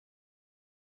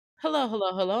Hello,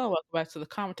 hello, hello, and welcome back to the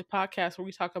Commented Podcast where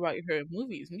we talk about your favorite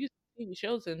movies, music, TV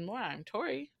shows, and more. I'm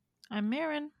Tori. I'm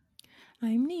Marin.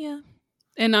 I'm Nia.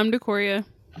 And I'm Decoria.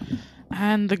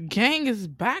 And the gang is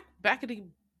back, backity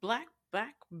black,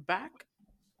 back.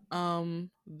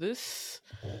 This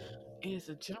is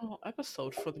a general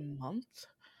episode for the month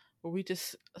where we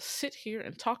just sit here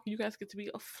and talk. You guys get to be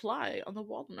a fly on the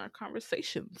wall in our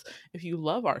conversations. If you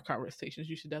love our conversations,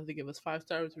 you should definitely give us 5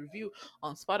 stars review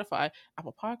on Spotify,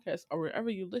 Apple Podcasts, or wherever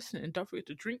you listen. And don't forget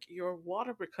to drink your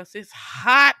water because it's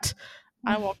hot.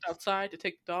 I walked outside to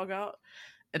take the dog out,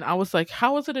 and I was like,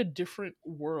 how is it a different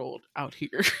world out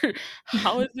here?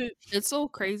 How is it It's so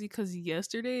crazy because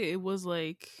yesterday it was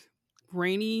like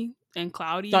rainy and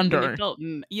cloudy, and thunder?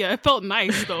 it felt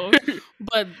nice though.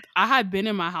 But I had been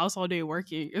in my house all day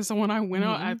working, and so when I went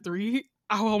out at 3,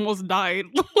 I almost died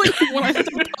like when I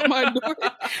stepped out my door.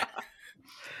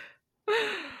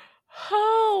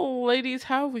 Oh, ladies,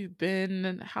 how have we been?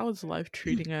 And how is life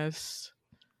treating us?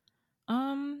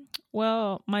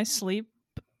 Well, my sleep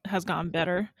has gotten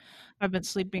better. I've been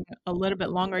sleeping a little bit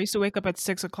longer. I used to wake up at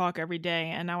 6 o'clock every day,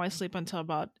 and now I sleep until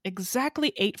about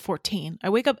exactly 8:14. I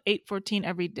wake up 8:14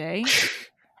 every day,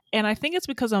 and I think it's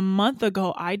because a month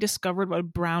ago I discovered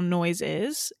what brown noise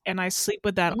is, and I sleep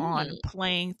with that on,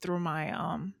 playing through my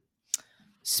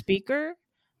speaker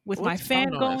with my What's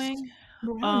fan brown noise?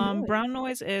 going. Brown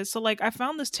noise is so like I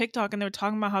found this TikTok and they were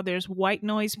talking about how there's white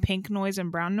noise, pink noise,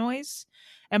 and brown noise.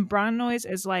 And brown noise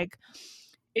is like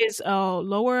is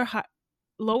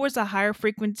lowers the higher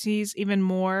frequencies even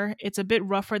more. It's a bit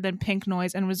rougher than pink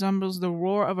noise and resembles the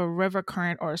roar of a river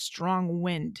current or a strong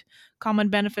wind. Common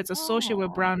benefits associated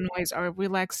with brown noise are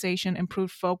relaxation,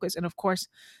 improved focus, and of course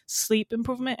sleep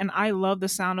improvement. And I love the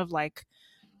sound of like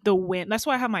the wind. That's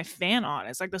why I have my fan on.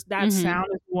 It's like that sound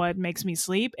is what makes me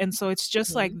sleep. And so it's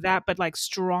just like that, but like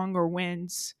stronger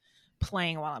winds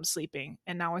playing while I'm sleeping.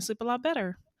 And now I sleep a lot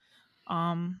better.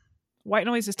 White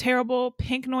noise is terrible.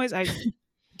 Pink noise, I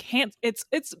can't. It's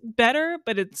better,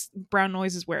 but it's brown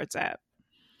noise is where it's at.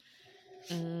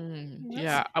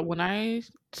 Yeah, when I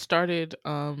started,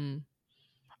 I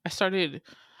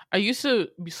used to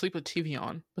be sleep with TV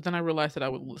on, but then I realized that I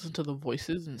would listen to the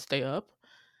voices and stay up.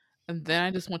 And then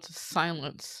I just went to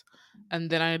silence. And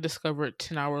then I discovered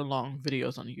 10-hour long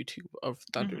videos on YouTube of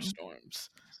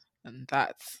thunderstorms. And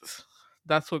that's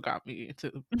what got me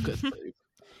into good sleep.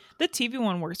 The TV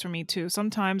one works for me too.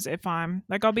 Sometimes if I'm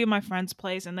like, I'll be at my friend's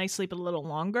place and they sleep a little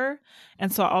longer.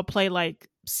 And so I'll play like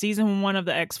season 1 of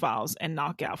the X-Files and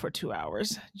knock out for 2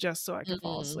 hours just so I can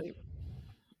fall asleep.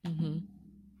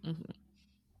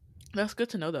 That's good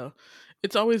to know though.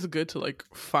 It's always good to like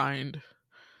find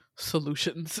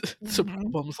solutions to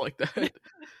problems like that.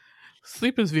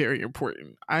 Sleep is very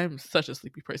important. I am such a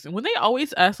sleepy person. When they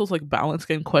always ask those like balance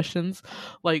game questions,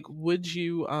 like would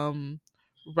you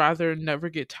rather never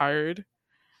get tired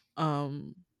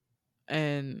and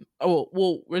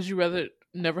would you rather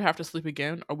never have to sleep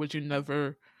again, or would you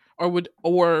never or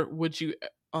would you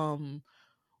want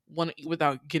to eat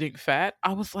without getting fat?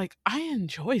 I was like, I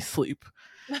enjoy sleep.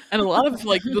 And a lot of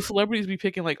like the celebrities be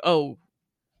picking like, oh,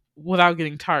 without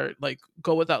getting tired, like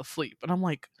go without sleep. And I'm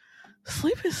like,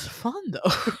 sleep is fun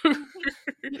though.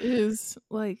 It is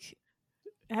like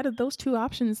out of those two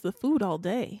options, the food all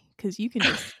day, because you can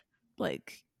just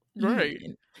like eat. Right.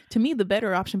 And to me, the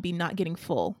better option be not getting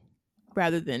full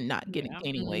rather than not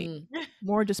gaining weight.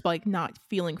 More just like not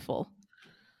feeling full.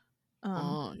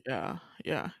 Oh yeah.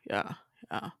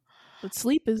 But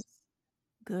sleep is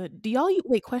good. Do y'all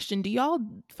wait? Question: do y'all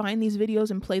find these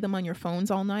videos and play them on your phones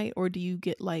all night, or do you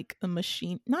get like a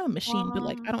machine? Not a machine, but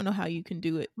like I don't know how you can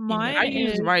do it. I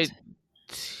use my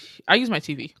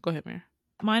TV. Go ahead, Mary.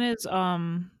 Mine is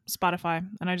Spotify,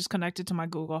 and I just connect it to my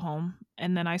Google Home,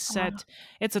 and then I set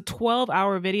it's a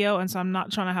 12-hour video, and so I'm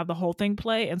not trying to have the whole thing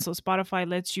play, and so Spotify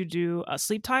lets you do a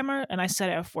sleep timer, and I set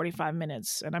it at 45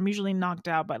 minutes, and I'm usually knocked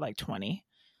out by like 20.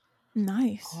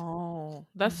 Nice. Oh,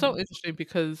 that's so interesting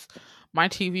because my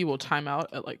TV will time out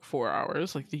at like 4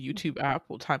 hours. Like the YouTube app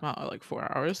will time out at like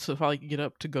 4 hours. So if I like get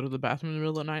up to go to the bathroom in the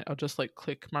middle of the night, I'll just like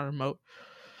click my remote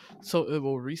so it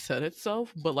will reset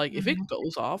itself. But like if it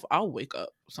goes off, I'll wake up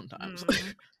sometimes.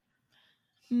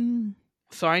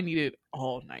 So I need it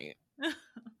all night.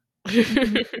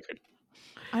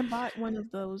 I bought one of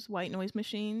those white noise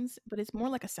machines, but it's more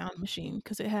like a sound machine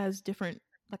because it has different,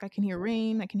 like I can hear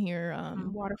rain, I can hear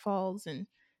waterfalls and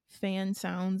fan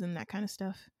sounds and that kind of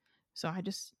stuff. So I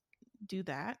just do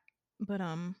that. But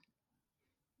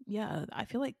yeah, I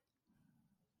feel like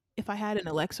if I had an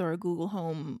Alexa or a Google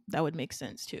Home, that would make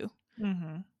sense too.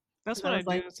 That's what I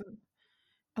do.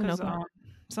 Because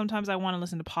sometimes I want to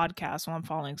listen to podcasts while I'm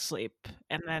falling asleep,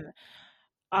 and then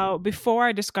before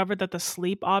I discovered that the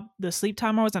sleep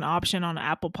timer was an option on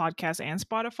Apple Podcasts and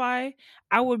Spotify,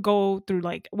 I would go through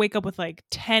wake up with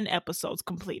 10 episodes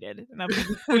completed, and I'm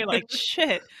like,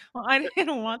 shit. Well, I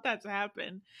didn't want that to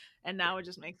happen, and now it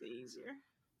just makes it easier.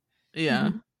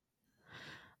 Yeah.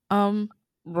 Mm-hmm.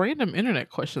 Random internet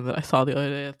question that I saw the other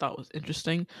day I thought was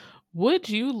interesting. Would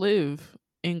you live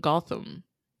in Gotham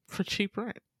for cheap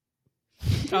rent?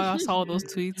 I saw those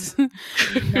tweets.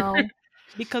 No,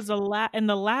 because in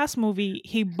the last movie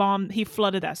he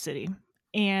flooded that city,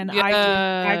 and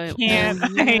I can't.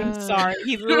 I'm sorry,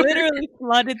 he literally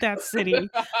flooded that city.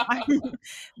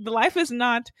 The life is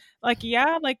not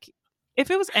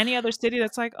if it was any other city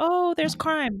that's oh, there's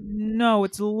crime. No,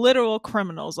 it's literal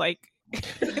criminals.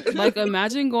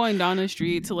 Imagine going down the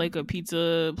street to a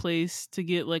pizza place to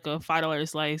get a $5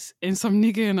 slice, and some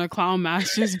nigga in a clown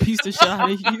mask just beats the shit out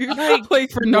of you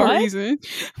for no reason.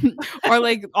 Or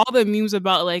all the memes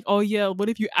about oh yeah, what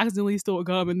if you accidentally stole a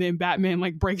gum and then Batman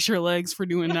breaks your legs for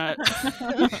doing that?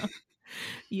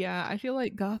 Yeah, I feel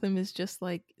like Gotham is just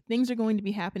things are going to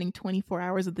be happening 24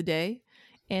 hours of the day,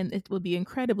 and it will be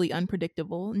incredibly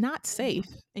unpredictable, not safe,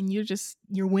 and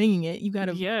you're winging it. You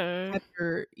gotta have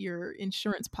your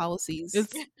insurance policies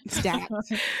stacked.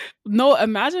 No,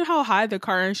 imagine how high the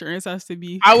car insurance has to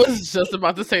be. I was just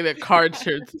about to say that car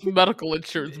insurance, medical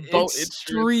insurance, boat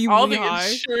insurance, all the high.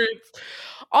 Insurance.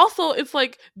 Also, it's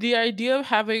the idea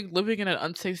of living in an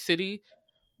unsafe city,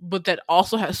 but that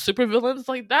also has supervillains,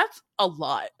 that's a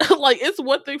lot. It's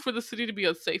one thing for the city to be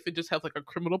unsafe and just have a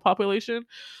criminal population,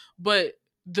 but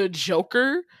the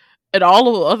Joker and all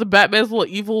of the other Batman's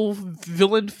little evil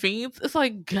villain fiends, it's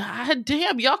god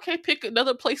damn, y'all can't pick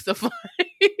another place to fight.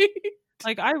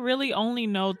 I really only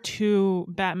know 2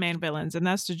 Batman villains, and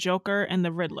that's the Joker and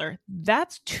the Riddler.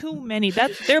 That's too many.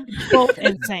 They're both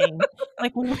insane.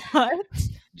 What?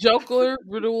 Joker,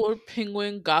 Riddler,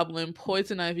 Penguin, Goblin,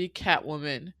 Poison Ivy,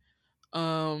 Catwoman.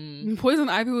 Poison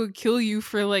Ivy would kill you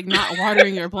for not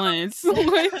watering your plants.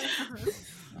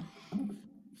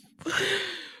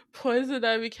 Poison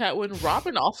Ivy, Catwoman.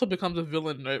 Robin also becomes a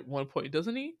villain at one point,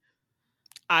 doesn't he?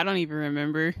 I don't even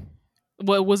remember.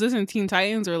 What was this in Teen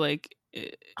Titans or I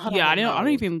don't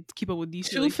even keep up with these.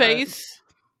 Two-Face.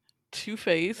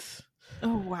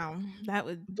 Oh wow,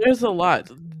 There's a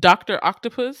lot. Dr.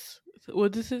 Octopus.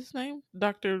 What is his name?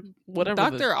 Dr. whatever.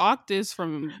 Dr. Octus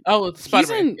from it's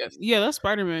Spider-Man. Yes. Yeah, that's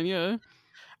Spider-Man. Yeah.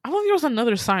 I thought there was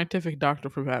another scientific doctor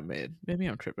for Batman. Maybe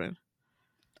I'm tripping.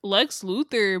 Lex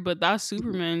Luthor, but that's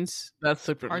Superman's. That's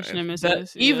Superman. Arch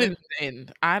nemesis. Even then,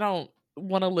 I don't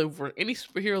want to live where any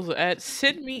superheroes are at.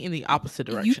 Send me in the opposite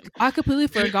direction. I completely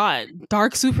forgot.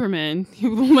 Dark Superman.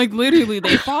 Literally,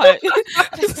 they fought.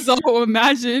 So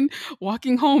imagine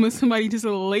walking home and somebody just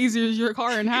lasers your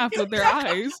car in half with their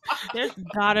eyes. There's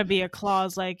gotta be a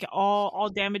clause all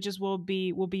damages will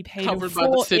be paid covered by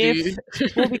the city.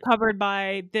 Will be covered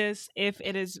by this if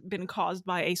it has been caused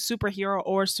by a superhero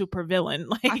or supervillain.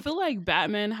 I feel like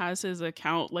Batman has his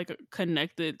account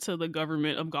connected to the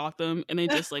government of Gotham, and they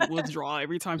just withdraw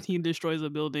every time he destroys a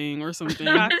building or something.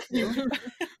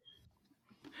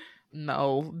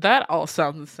 No, that all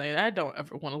sounds insane. I don't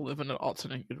ever want to live in an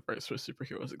alternate universe where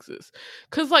superheroes exist.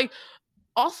 Because,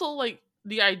 also,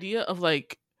 the idea of,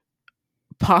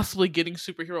 possibly getting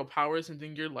superhero powers and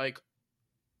then you're,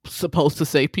 supposed to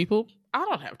save people. I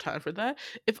don't have time for that.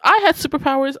 If I had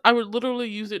superpowers, I would literally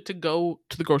use it to go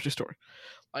to the grocery store.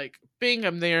 Bing,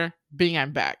 I'm there. Bing,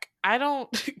 I'm back. I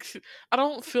don't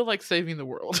feel like saving the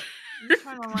world. You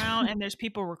turn around and there's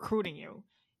people recruiting you.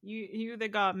 You either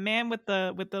got man with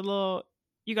the little,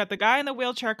 you got the guy in the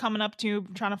wheelchair coming up to you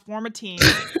trying to form a team,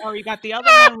 or you got the other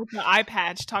one with the eye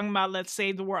patch talking about let's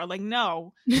save the world.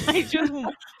 No, I just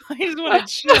want to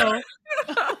chill.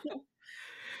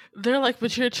 They're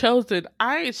but you're chosen.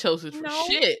 I ain't chosen for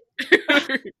shit.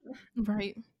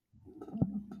 Right.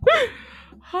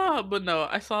 But no,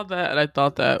 I saw that and I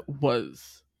thought that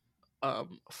was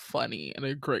funny and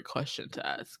a great question to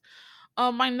ask.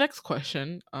 My next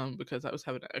question, because I was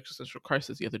having an existential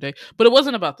crisis the other day, but it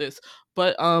wasn't about this,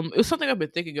 but it was something I've been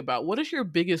thinking about. What is your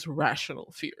biggest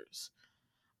rational fears?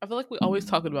 I feel like we always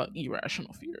talk about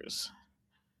irrational fears.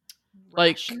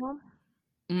 Rational?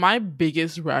 My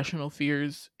biggest rational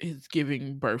fears is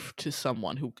giving birth to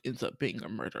someone who ends up being a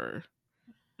murderer.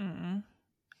 Mm-hmm.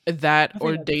 That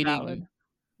or dating.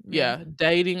 Yeah,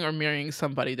 dating or marrying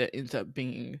somebody that ends up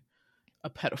being a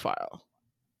pedophile.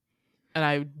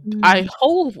 And I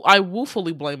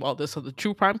woefully blame all this on the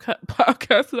True Crime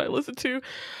podcast that I listen to,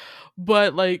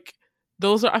 but I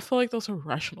feel like those are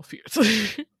rational fears.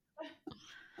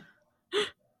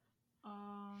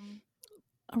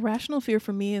 A rational fear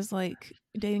for me is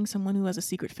dating someone who has a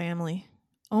secret family.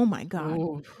 Oh my God.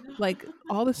 Ooh. Like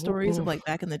all the stories of Ooh. like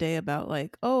back in the day about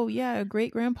like, oh yeah,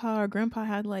 great grandpa or grandpa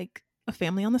had like a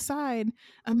family on the side.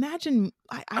 Imagine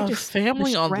I A just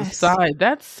family on the stress. side.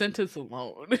 That sentence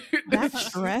alone. That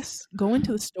stress going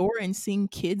to the store and seeing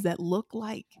kids that look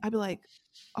like, I'd be like,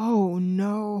 oh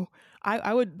no.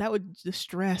 I would, that would, the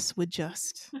stress would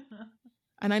just,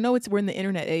 and I know we're in the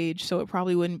internet age, so it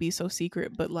probably wouldn't be so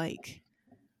secret, but like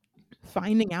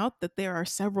finding out that there are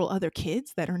several other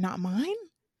kids that are not mine.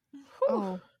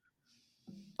 Oh,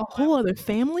 a whole other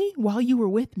family while you were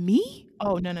with me?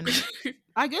 Oh, no.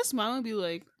 I guess mine would be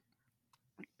like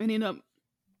ending up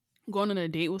going on a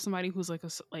date with somebody who's like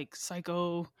like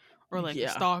psycho or like a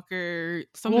stalker,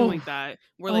 something like that,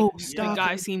 where like the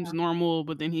guy seems normal,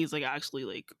 but then he's like actually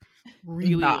like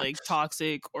really like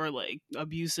toxic or like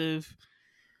abusive.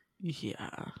 Yeah.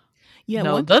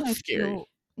 No, that's scary.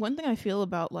 One thing I feel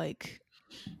about like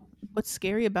what's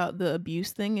scary about the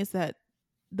abuse thing is that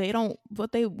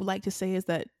what they like to say is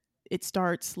that it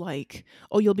starts like,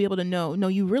 oh, you'll be able to know. No,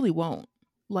 you really won't.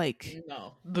 Like,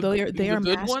 no, they are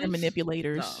master ones?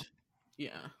 manipulators. No.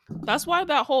 Yeah, that's why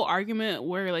that whole argument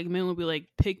where like men will be like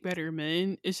pick better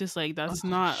men, it's just like that's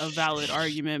not a valid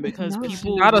argument because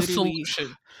people not a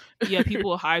solution. Yeah,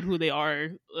 people hide who they are.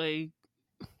 Like,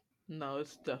 no,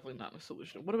 it's definitely not a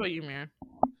solution. What about you, Miriam?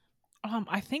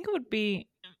 I think it would be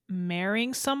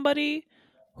marrying somebody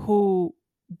who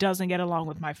doesn't get along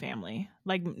with my family.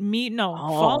 Like me,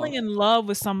 falling in love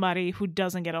with somebody who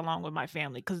doesn't get along with my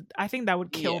family, because I think that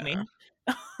would kill me.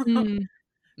 No,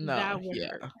 that would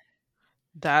hurt.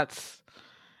 That's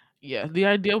the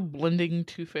idea of blending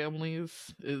two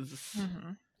families is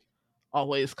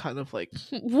always kind of like,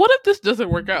 what if this doesn't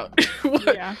work out? What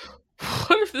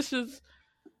if this just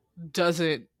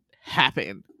doesn't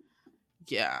happen?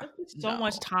 So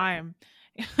much time,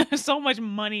 so much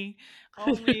money,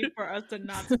 only for us to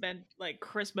not spend like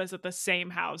Christmas at the same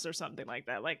house or something like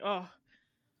that. Like, oh.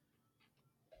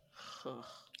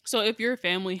 So if your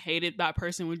family hated that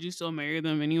person, would you still marry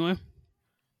them anyway?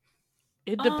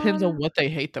 It depends on what they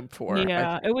hate them for.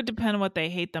 Yeah, it would depend on what they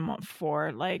hate them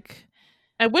for. Like,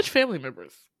 and which family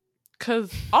members.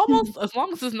 Because almost as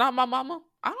long as it's not my mama,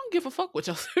 I don't give a fuck what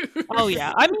y'all say. Oh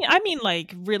yeah, I mean,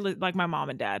 like really, like my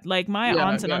mom and dad, like my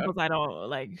aunts and uncles. I don't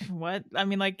like what I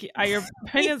mean. Like your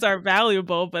opinions are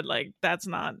valuable, but like that's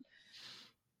not.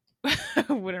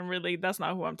 Wouldn't really. That's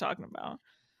not who I'm talking about.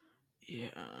 Yeah.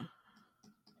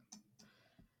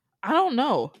 I don't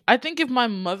know. I think if my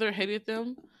mother hated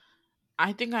them,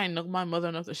 I think I know my mother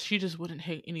enough that she just wouldn't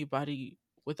hate anybody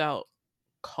without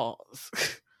cause.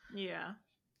 Yeah.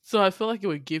 So I feel like it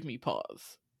would give me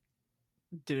pause.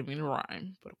 Didn't mean to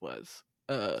rhyme, but it was.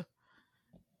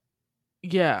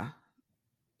 Yeah.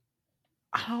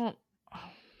 I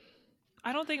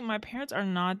don't think my parents are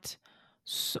not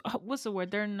so, what's the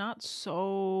word? They're not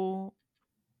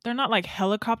like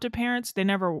helicopter parents. They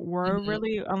never were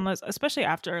really, unless, especially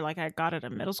after like I got out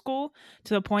of middle school,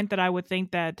 to the point that I would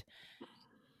think that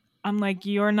I'm like,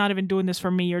 you're not even doing this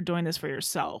for me, you're doing this for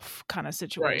yourself kind of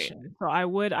situation. Right.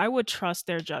 So I would trust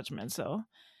their judgment. So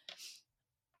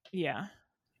yeah.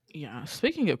 Yeah.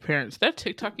 Speaking of parents, that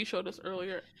TikTok you showed us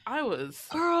earlier,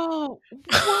 girl,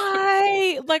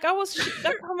 why? Like I was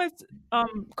that comment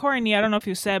Courtney, I don't know if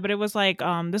you said, but it was like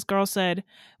this girl said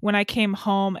when I came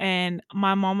home and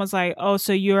my mom was like, oh,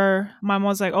 so you're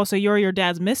your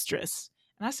dad's mistress.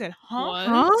 And I said,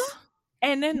 huh?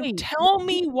 And then tell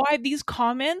me why these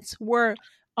comments were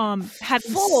had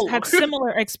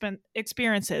similar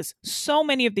experiences. So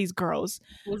many of these girls.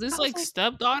 Was this like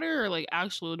stepdaughter or like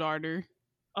actual daughter?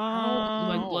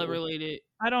 Like blood related.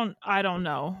 I don't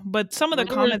know. But some of the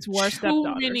comments were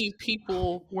stepdaughters. Too many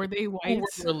people were they white were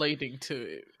relating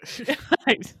to it.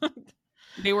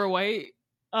 They were white.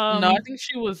 No, I think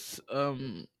she was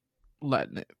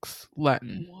Latin. What?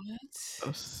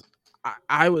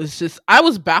 I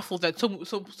was baffled that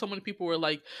so many people were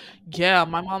like, yeah,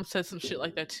 my mom said some shit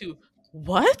like that too.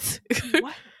 What?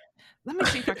 What? Let me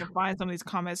see if I can find some of these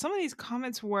comments. Some of these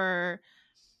comments were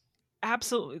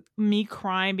absolutely me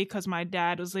crying because my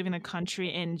dad was leaving the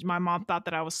country and my mom thought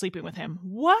that I was sleeping with him.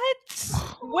 What?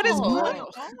 What is going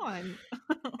on?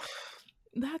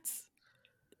 That's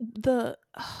I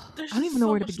don't even know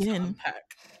where to begin.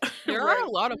 There are a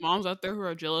lot of moms out there who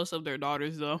are jealous of their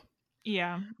daughters though.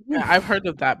 Yeah, I've heard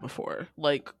of that before.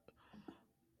 Like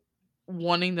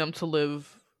wanting them to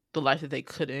live the life that they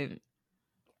couldn't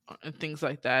and things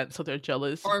like that. So they're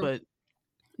jealous. But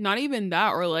not even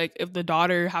that, or like if the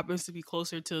daughter happens to be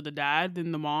closer to the dad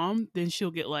than the mom, then she'll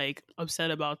get like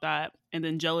upset about that and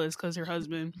then jealous because her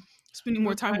husband spending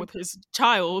more time with his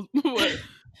child.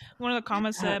 One of the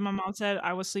comments said, my mom said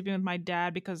I was sleeping with my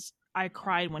dad because I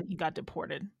cried when he got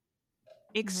deported.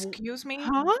 Excuse me?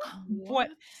 Huh? What?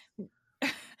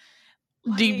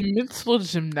 The mental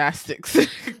gymnastics.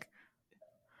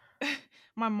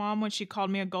 My mom, when she called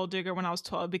me a gold digger when I was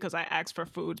 12 because I asked for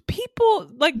food.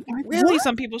 People, like, really,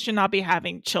 some people should not be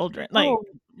having children. Like,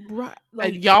 right.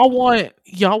 Like, y'all want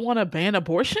to ban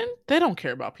abortion? They don't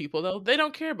care about people, though. They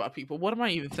don't care about people. What am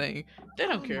I even saying? They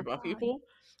don't care about people.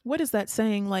 What is that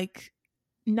saying? Like,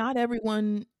 not every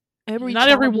woman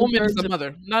is a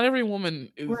mother. Not every woman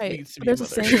needs to be a mother. There's a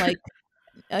saying like,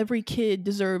 every kid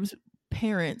deserves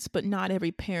parents, but not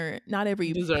every parent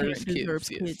deserves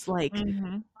kids. Yes. Like,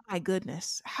 my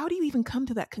goodness, how do you even come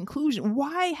to that conclusion?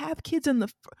 Why have kids in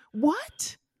the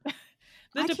what?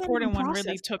 The deporting one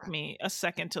really took me a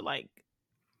second to like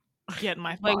get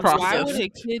my like process. Why would a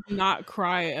kid not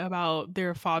cry about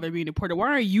their father being deported? Why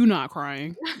are you not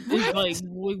crying? Like,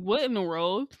 what in the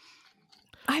world?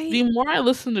 The more I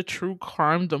listen to true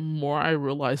crime, the more I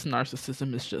realize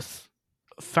narcissism is just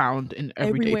found in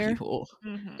everyday people.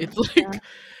 It's like,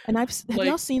 and have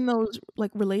y'all seen those like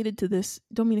related to this?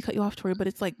 Don't mean to cut you off, Tori, but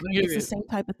it's like it's the same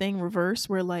type of thing, reverse,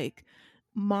 where like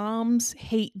moms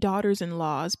hate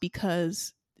daughters-in-laws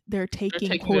because they're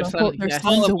taking quote unquote their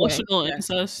sons away. Emotional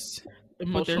incest.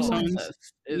 Emotional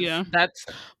incest. That's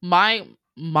my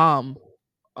mom.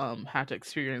 Had to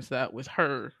experience that with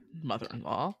her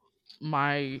mother-in-law.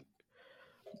 My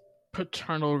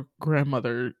paternal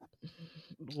grandmother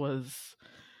was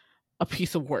a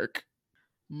piece of work.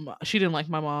 She didn't like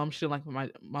my mom. She didn't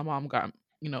like my mom got,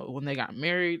 when they got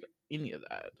married, any of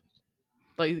that.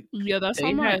 Like, yeah, that's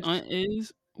how my aunt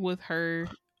is with her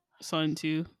son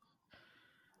too.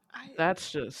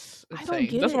 That's just insane. I don't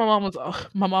get that's it.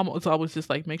 My mom was always just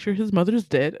like, make sure his mother's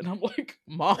dead, and I'm like,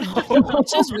 Mom.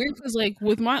 It's just weird because like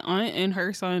with my aunt and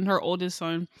her son, her oldest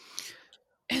son,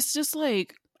 it's just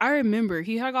like, I remember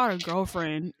he had got a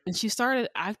girlfriend and she started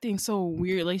acting so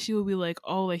weird. Like, she would be like,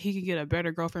 oh, like he could get a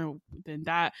better girlfriend than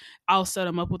that. I'll set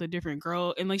him up with a different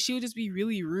girl. And like, she would just be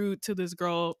really rude to this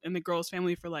girl and the girl's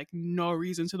family for like no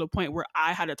reason, to the point where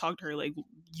I had to talk to her like,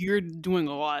 you're doing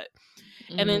a lot.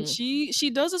 And then she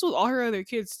does this with all her other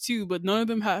kids too, but none of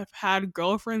them have had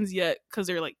girlfriends yet because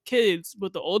they're like kids.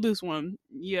 But the oldest one,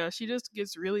 yeah, she just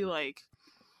gets really like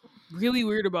really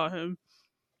weird about him.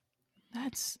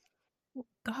 That's,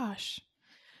 gosh,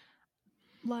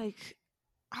 like,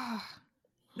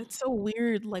 that's so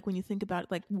weird. Like, when you think about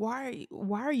it, like, why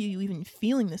are you even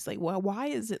feeling this? Like, why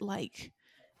is it like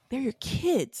they're your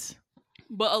kids?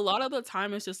 But a lot of the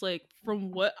time, it's just like,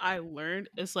 from what I learned,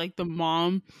 it's like the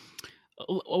mom,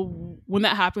 when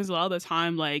that happens, a lot of the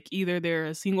time, like either they're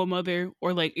a single mother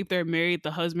or like if they're married,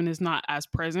 the husband is not as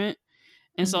present,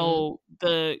 and so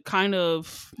the kind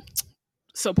of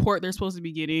support they're supposed to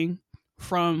be getting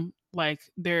from like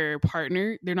their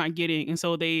partner, they're not getting, and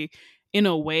so they, in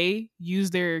a way,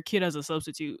 use their kid as a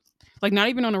substitute. Like, not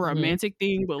even on a romantic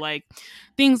thing, but like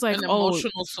things like an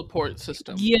emotional support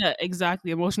system. Yeah, exactly,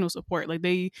 emotional support. Like,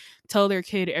 they tell their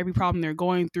kid every problem they're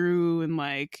going through and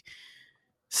like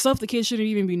stuff the kid shouldn't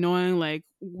even be knowing, like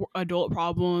adult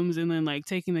problems, and then like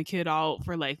taking the kid out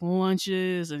for like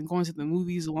lunches and going to the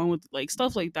movies along with like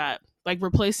stuff like that. Like,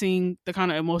 replacing the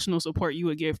kind of emotional support you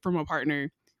would get from a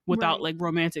partner without like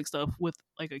romantic stuff with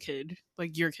like a kid,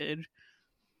 like your kid.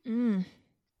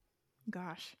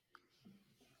 Gosh.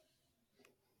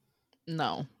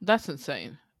 No, that's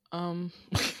insane. On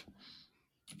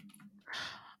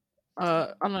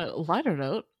a lighter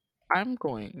note, I'm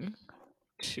going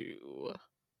to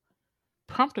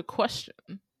prompt a question.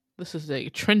 This is a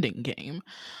trending game,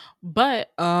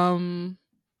 but I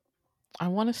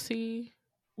want to see.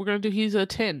 We're gonna do He's a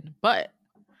 10, but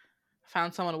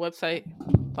found some on a website.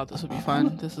 Thought this would be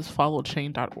fun. This is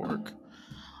followchain.org.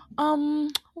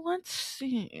 Let's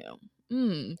see.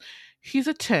 He's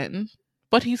a 10,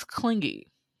 but he's clingy.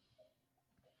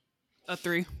 A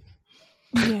 3.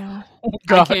 Yeah.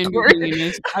 I can't do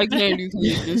clinginess. I can't do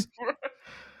clinginess.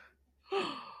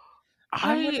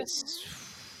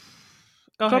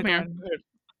 Go ahead.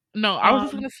 No, I was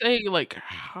just gonna say, like,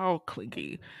 how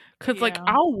clingy, because like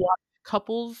I'll watch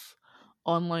couples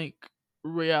on like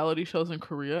reality shows in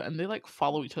Korea, and they like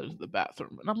follow each other to the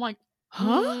bathroom, and I'm like,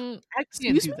 I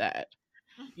can't do that.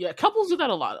 Yeah, couples do that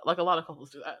a lot. Like, a lot of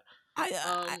couples do that.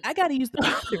 I gotta use the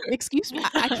bathroom. Excuse me,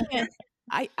 I can't.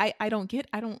 I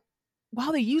don't.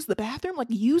 While they use the bathroom, like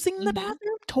using the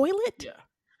bathroom toilet. Yeah.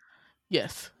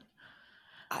 Yes.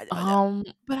 But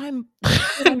I'm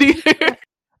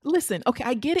listen, okay,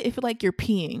 I get it if like you're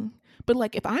peeing, but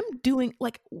like if I'm doing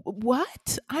like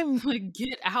what? I'm like,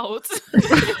 get out.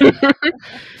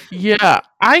 Yeah,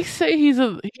 I say he's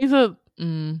a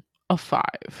a 5.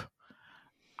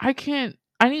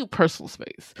 I need personal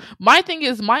space. My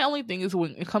only thing is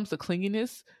when it comes to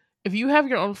clinginess, if you have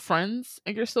your own friends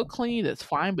and you're still clingy, that's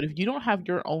fine. But if you don't have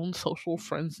your own social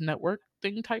friends network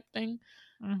thing type thing,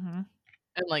 Mm-hmm.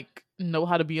 and like know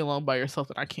how to be alone by yourself,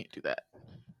 then I can't do that.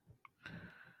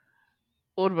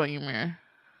 What about you, Mary?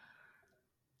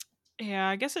 Yeah,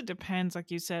 I guess it depends,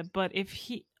 like you said. But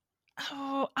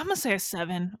I'm gonna say a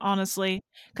 7, honestly,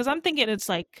 because I'm thinking it's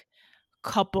like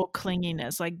couple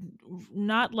clinginess, like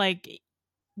not like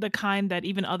the kind that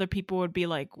even other people would be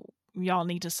like, y'all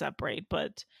need to separate.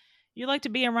 But you like to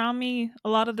be around me a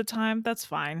lot of the time. That's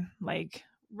fine. Like,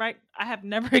 right? I have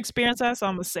never experienced that, so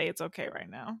I'm gonna say it's okay right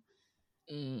now.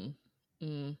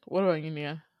 What about you,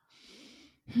 Nia?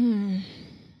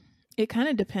 It kind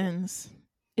of depends.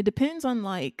 It depends on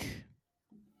like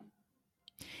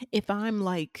if I'm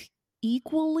like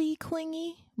equally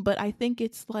clingy, but I think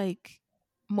it's like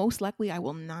most likely I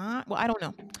will not. Well, I don't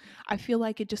know. I feel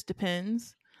like it just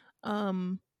depends.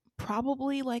 Um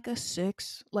Probably like a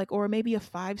 6, like, or maybe a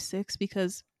 5, 6,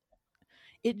 because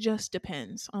it just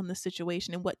depends on the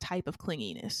situation and what type of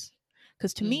clinginess.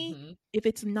 Because to me, if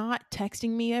it's not texting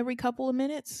me every couple of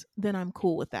minutes, then I'm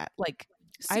cool with that. Like,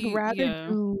 I'd See, rather yeah.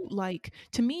 do like,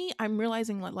 to me, I'm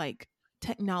realizing that like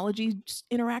technology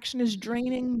interaction is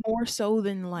draining more so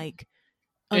than like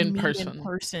a In meet in person.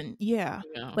 person. Yeah.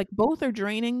 Yeah. Like both are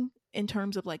draining in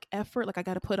terms of like effort. Like I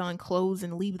got to put on clothes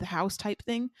and leave the house type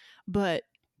thing. But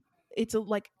it's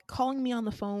like calling me on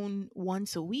the phone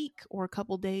once a week or a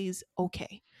couple days,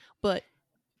 okay. But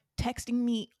texting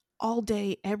me all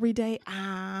day, every day,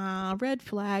 red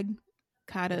flag.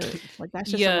 Kind of like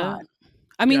that's just a Yeah. lot.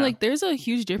 I mean, Yeah. like, there's a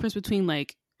huge difference between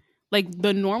like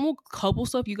the normal couple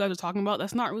stuff you guys are talking about.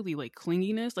 That's not really like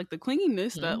clinginess. Like the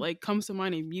clinginess that like comes to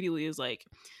mind immediately is like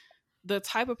the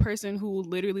type of person who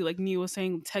literally, like Nia was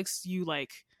saying, texts you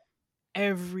like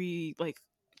every like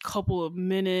couple of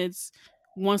minutes,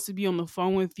 wants to be on the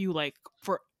phone with you like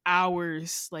for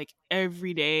hours, like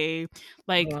every day.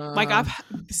 Like I've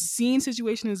seen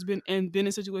situations, been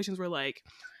in situations where like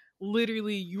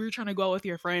literally you were trying to go out with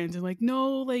your friends and like,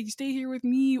 no, like stay here with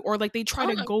me, or like they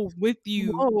try to go with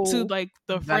you to Whoa. like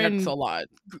the That's friend. a lot.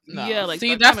 Yeah, No. like See,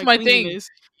 that kind that's of my thing. clinginess.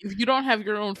 If you don't have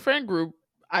your own friend group,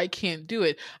 I can't do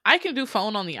it. I can do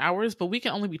phone on the hours, but we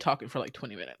can only be talking for like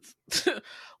 20 minutes.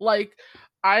 Like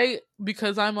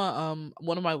because I'm a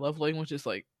one of my love languages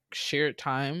like shared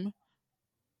time.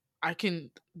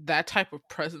 That type of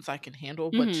presence I can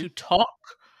handle, but to talk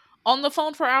on the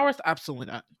phone for hours, absolutely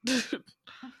not.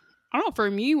 I don't know. For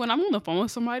me, when I'm on the phone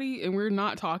with somebody and we're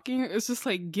not talking, it's just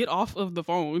like, get off of the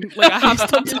phone. Like I have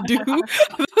stuff to do.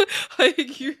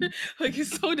 Like you're like,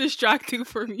 it's so distracting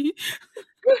for me.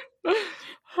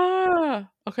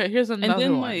 Okay, here's And another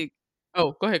then one. like,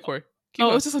 Oh, go ahead, Corey. Keep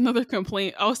going. it's just another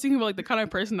complaint. I was thinking about like the kind of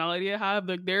personality I have.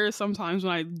 Like there are some times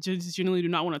when I just genuinely do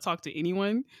not want to talk to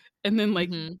anyone, and then like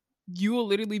you will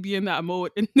literally be in that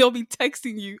mode, and they'll be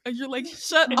texting you, and you're like,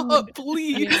 shut up,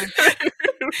 please.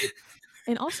 Yeah.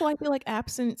 And also, I feel like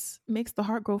absence makes the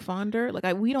heart grow fonder. Like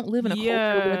we don't live in a culture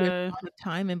where there's a lot of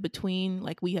time in between.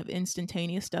 Like we have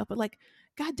instantaneous stuff, but like,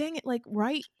 god dang it, like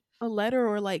write a letter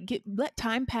or like let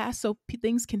time pass so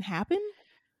things can happen.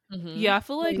 Yeah, I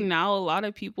feel like now a lot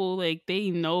of people like they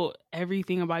know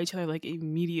everything about each other like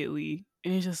immediately,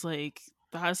 and it's just like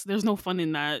there's no fun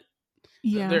in that.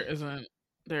 Yeah, there isn't.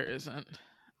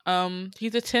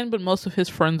 He's a 10, but most of his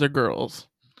friends are girls.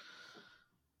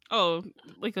 Oh,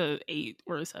 like a 8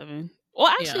 or a 7. Well,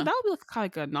 actually, that would be kind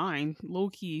of like a 9, low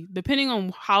key, depending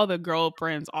on how the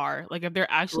girlfriends are. Like if they're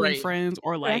actually friends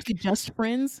or like actually just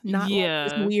friends, not like this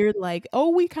yeah, weird like, oh,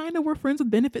 we kind of were friends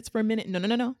with benefits for a minute.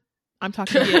 No. I'm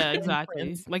talking about yeah, exactly.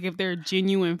 friends. Like if they're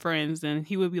genuine friends, then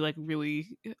he would be like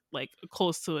really like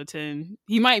close to a 10.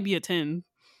 He might be a 10.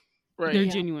 Right. They're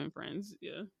genuine friends.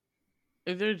 Yeah.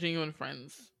 If they're genuine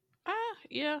friends,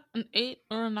 yeah, an 8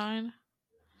 or a 9.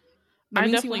 That I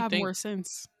means he definitely would have think more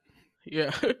sense.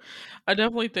 Yeah,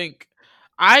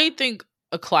 I think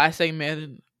a class A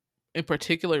man in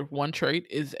particular, one trait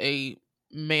is a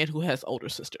man who has older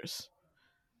sisters.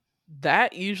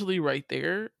 That usually right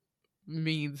there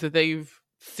means that they've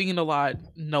seen a lot,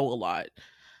 know a lot.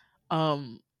 I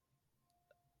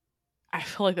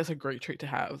feel like that's a great trait to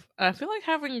have. And I feel like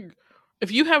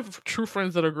if you have true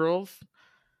friends that are girls,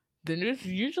 then it's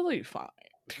usually fine.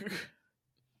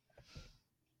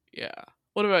 Yeah.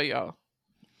 What about y'all?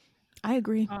 I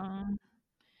agree.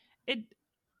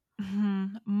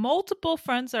 Multiple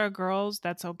friends that are girls,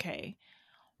 that's okay.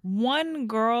 One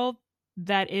girl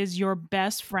that is your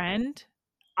best friend,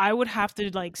 I would have to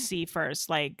like see first.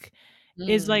 Like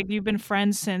is like you've been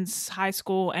friends since high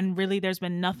school and really there's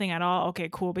been nothing at all. Okay,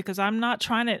 cool. Because I'm not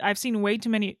trying to. I've seen way too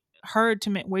many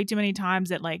times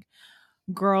that like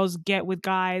girls get with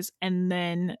guys and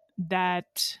then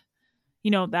that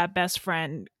that best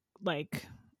friend like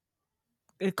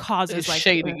it causes It's like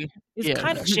shady. it's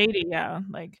kind of shady, yeah,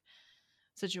 like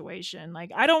situation.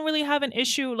 Like I don't really have an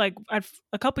issue. Like a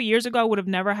couple years ago I would have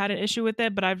never had an issue with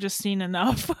it, but I've just seen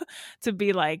enough to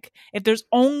be like, if there's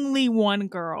only one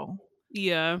girl,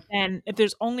 and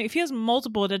if he has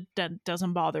multiple, that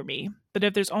doesn't bother me. But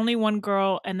if there's only one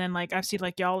girl and then like I've seen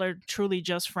like y'all are truly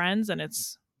just friends, and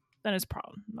it's no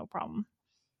problem.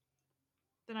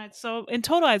 Then so in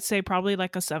total I'd say probably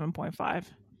like a 7.5.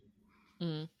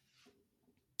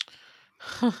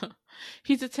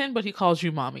 He's a 10, but he calls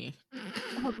you mommy.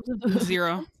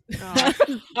 0.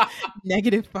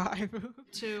 -5.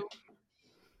 2.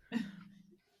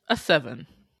 A 7.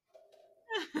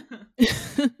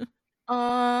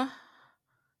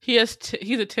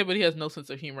 He's a 10, but he has no sense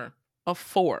of humor. A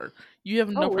 4. You have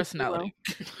no personality.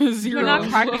 0. You're not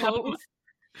cracking up.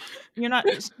 You're not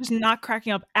just not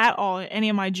cracking up at all at any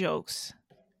of my jokes.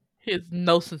 He has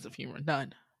no sense of humor.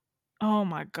 None. Oh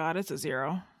my god, it's a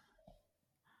 0.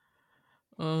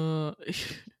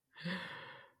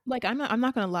 Like I'm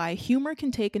not gonna lie. Humor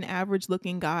can take an average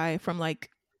looking guy from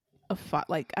like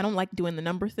like I don't like doing the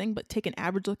number thing, but take an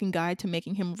average looking guy to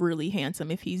making him really handsome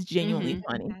if he's genuinely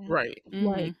funny. Right.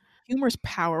 Like humor's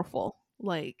powerful.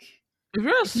 Like if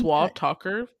you're a suave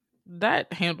talker,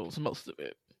 that handles most of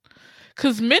it.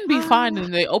 Because men be fine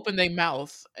and they open their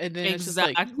mouths and then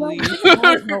exactly. It's just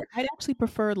like, no, I'd actually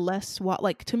prefer less suave.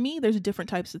 Like to me, there's different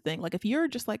types of thing. Like if you're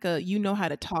just like you know how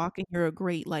to talk and you're a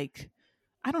great like,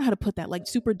 I don't know how to put that, like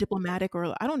super diplomatic,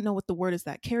 or I don't know what the word is,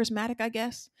 that charismatic, I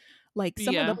guess. Like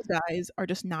some of those guys are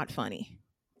just not funny.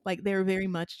 Like they're very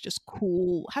much just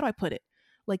cool. How do I put it?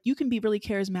 Like you can be really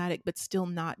charismatic but still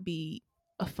not be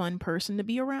a fun person to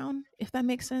be around, if that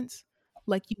makes sense.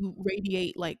 Like you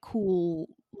radiate like cool,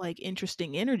 like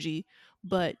interesting energy,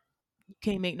 but you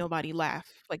can't make nobody laugh.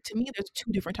 Like to me, there's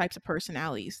 2 different types of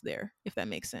personalities there, if that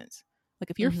makes sense. Like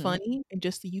if you're funny and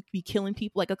just you could be killing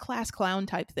people, like a class clown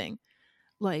type thing.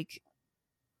 Like,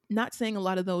 not saying a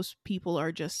lot of those people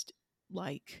are just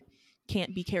like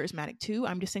can't be charismatic too.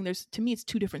 I'm just saying to me it's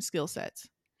 2 different skill sets.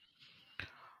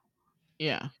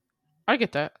 Yeah, I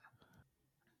get that.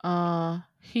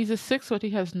 He's a 6, but he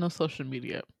has no social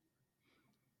media.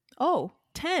 Oh,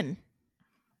 10.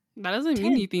 That doesn't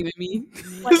mean anything to me.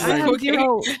 Like, I have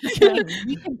 0.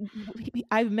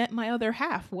 I've met my other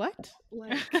half. What?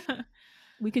 Like,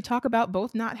 we could talk about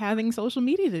both not having social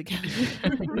media together.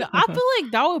 I feel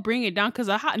like that would bring it down because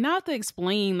I now have to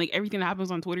explain like everything that happens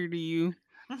on Twitter to you.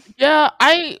 Yeah,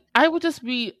 I would just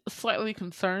be slightly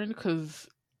concerned because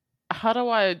how do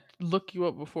I look you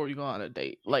up before you go on a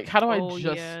date? Like, how do I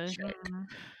just check?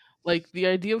 Like, the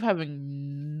idea of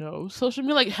having no social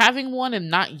media, like having one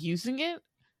and not using it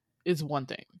is one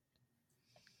thing.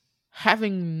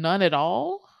 Having none at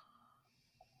all?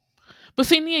 But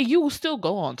see, Nia, you will still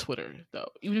go on Twitter, though,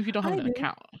 even if you don't have an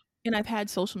account. And I've had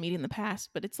social media in the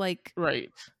past, but it's like... Right.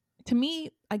 To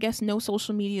me, I guess no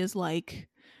social media is like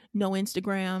no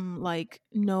Instagram, like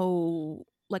no...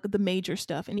 like the major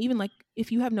stuff. And even like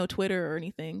if you have no Twitter or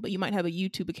anything, but you might have a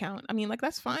YouTube account, I mean, like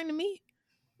that's fine to me.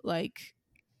 Like,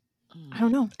 I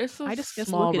don't know. It's a I just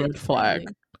small red flag.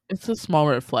 It's a small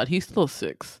red flag. He's still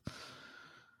 6.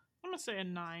 I'm gonna say a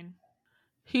 9.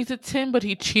 He's a 10, but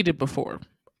he cheated before.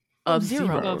 A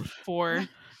 0. A 4.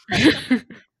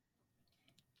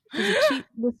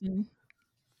 Listen,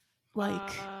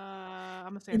 like, I'm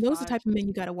gonna say and those are 5. the type of men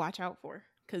you got to watch out for,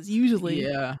 because usually,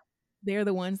 yeah, they're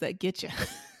the ones that get you.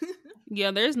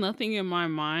 Yeah, there's nothing in my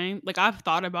mind. Like I've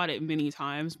thought about it many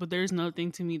times, but there's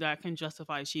nothing to me that can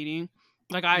justify cheating.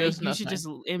 Like you should just,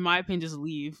 in my opinion, just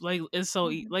leave. Like it's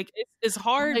so like it's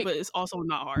hard, like, but it's also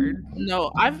not hard.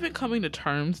 No, I've been coming to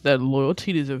terms that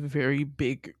loyalty is a very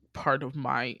big part of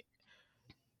my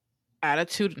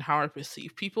attitude and how I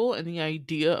perceive people, and the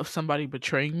idea of somebody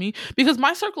betraying me, because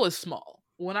my circle is small.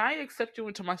 When I accept you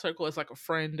into my circle as like a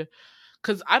friend,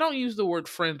 because I don't use the word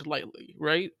friend lightly,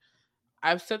 right?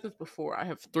 I've said this before. I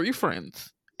have 3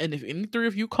 friends, and if any 3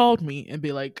 of you called me and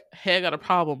be like, "Hey, I got a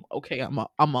problem," okay, I'm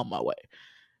on my way.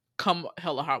 Come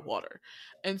hell or hot water.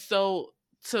 And so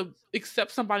to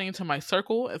accept somebody into my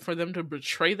circle and for them to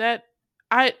betray that,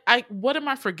 I what am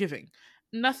I forgiving?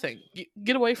 Nothing.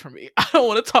 Get away from me. I don't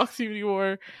want to talk to you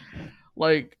anymore.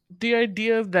 Like, the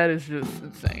idea of that is just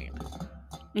insane.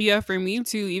 Yeah, for me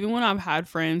too. Even when I've had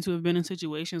friends who have been in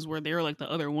situations where they were like the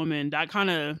other woman, that kind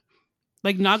of,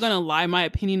 like, not gonna lie, my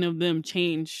opinion of them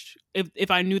changed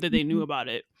if I knew that they knew about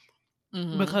it.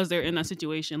 because they're in that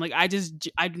situation. Like I do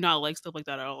not like stuff like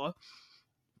that at all.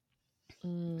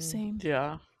 Same.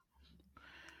 Yeah.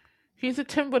 He's a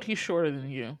 10, but he's shorter than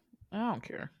you. I don't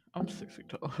care. I'm 6 feet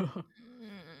tall.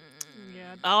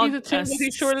 Yeah. He's a 10, but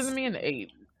he's shorter than me, and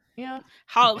 8. Yeah.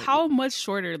 How much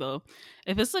shorter though?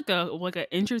 If it's like an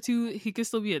inch or two, he could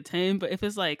still be a 10. But if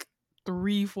it's like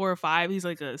 3, 4, 5, he's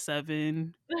like a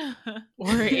 7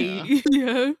 or 8.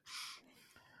 Yeah.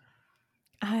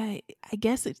 I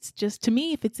guess it's just, to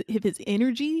me, if its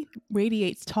energy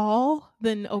radiates tall,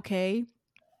 then okay.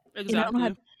 Exactly.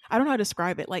 I don't know how to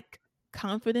describe it. Like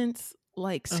confidence,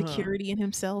 like security in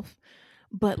himself.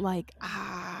 But like,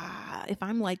 if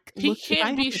I'm like, he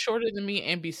can't be shorter than me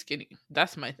and be skinny.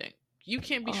 That's my thing. You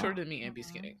can't be shorter than me and be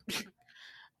skinny.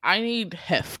 I need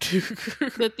heft.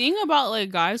 The thing about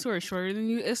like guys who are shorter than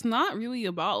you, it's not really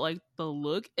about like the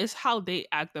look, it's how they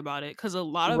act about it. Because a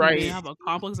lot of men have a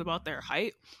complex about their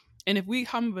height, and if we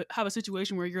have a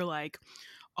situation where you're like,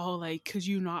 oh, like, could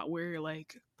you not wear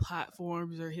like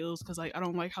platforms or heels? Because like I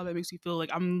don't like how that makes you feel. Like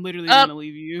I'm literally gonna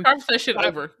leave you. Conversation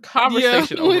over.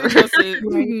 Conversation over.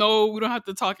 No, we don't have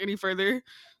to talk any further.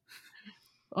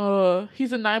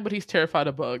 He's a 9, but he's terrified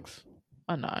of bugs.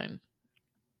 A 9.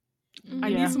 I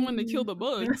need someone to kill the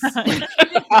bugs.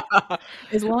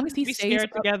 As long as he stays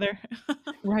together.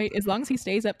 Right. As long as he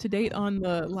stays up to date on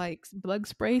the like bug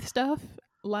spray stuff,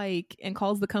 like, and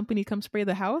calls the company come spray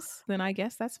the house, then I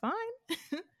guess that's fine.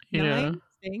 Yeah. 9,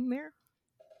 staying there.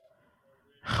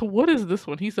 What is this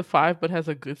one? He's a 5, but has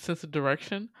a good sense of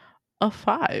direction. A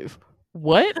 5.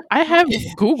 What? I have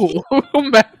Google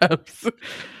Maps.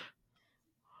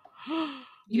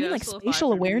 You mean like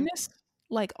spatial awareness?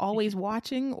 Like always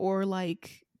watching or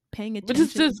like paying attention?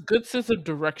 But it says good sense of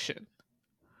direction.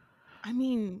 I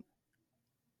mean,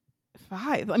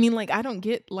 5. I mean, like, I don't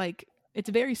get, like, it's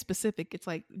very specific. It's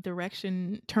like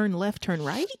direction, turn left, turn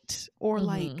right, or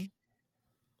like,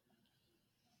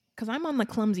 because I'm on the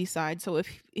clumsy side. So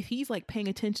if he's like paying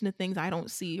attention to things I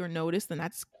don't see or notice, then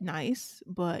that's nice.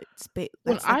 But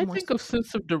when I think of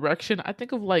sense of direction, I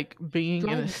think of like being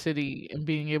in a city and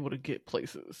being able to get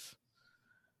places.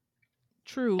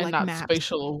 True, and like not maps.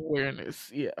 Spatial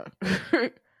awareness. Yeah.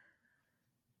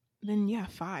 Then yeah,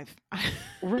 5.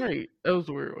 Right. That was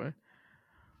a weird one.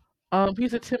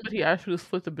 He's a 10, but he asked you to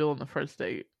split the bill on the first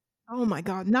date. Oh my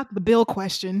god, not the bill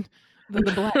question. The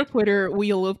Black Twitter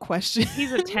wheel of questions.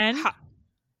 He's a 10?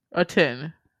 A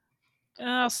 10.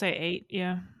 I'll say 8,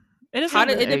 yeah.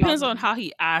 It depends on how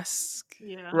he asks.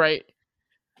 Yeah. Right.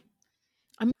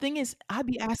 The thing is, I'd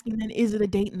be asking then, is it a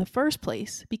date in the first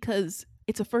place? Because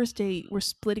it's a first date, we're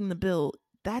splitting the bill.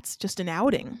 That's just an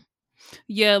outing.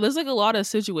 Yeah, there's like a lot of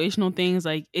situational things.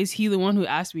 Like, is he the one who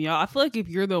asked me out? I feel like if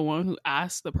you're the one who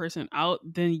asked the person out,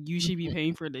 then you should be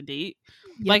paying for the date.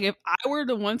 Yep. Like, if I were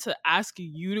the one to ask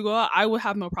you to go out, I would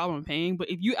have no problem paying.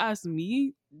 But if you ask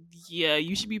me, yeah,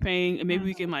 you should be paying. And maybe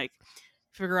we can like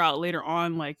figure out later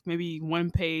on, like maybe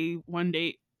one pay one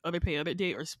date, other pay other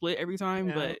date, or split every time.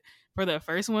 Yeah. But for the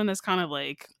first one, that's kind of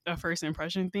like a first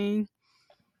impression thing.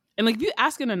 And like if you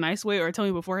ask in a nice way or tell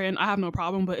me beforehand, I have no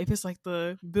problem. But if it's like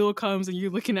the bill comes and you're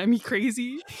looking at me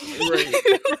crazy, right.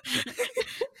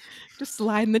 Just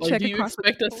sliding the like, check. Do you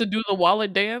expect us to do the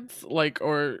wallet dance? Like,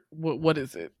 or what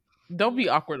is it? Don't be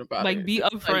awkward about like, it. Be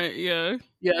upfront, yeah.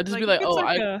 Yeah, just like, be like,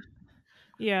 oh,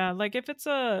 yeah, like if it's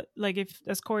if,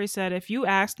 as Corey said, if you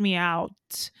asked me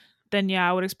out, then yeah,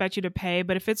 I would expect you to pay.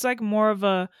 But if it's like more of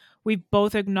a, we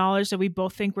both acknowledge that we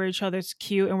both think we're each other's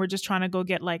cute and we're just trying to go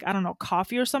get like, I don't know,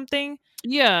 coffee or something.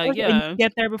 Yeah, and you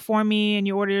get there before me and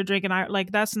you order your drink and I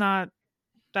like, that's not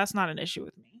an issue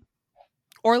with me.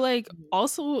 Or like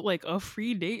also like a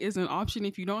free date is an option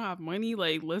if you don't have money.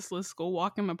 Like let's go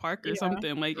walk in the park or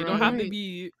something. Like it don't have to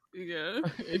be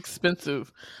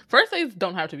expensive. First dates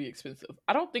don't have to be expensive.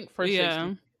 I don't think first dates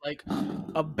should be like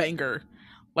a banger.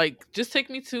 Like just take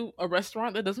me to a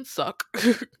restaurant that doesn't suck.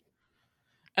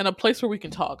 And a place where we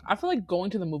can talk. I feel like going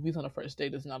to the movies on a first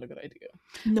date is not a good idea.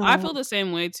 No, I feel the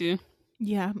same way too.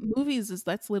 Yeah, movies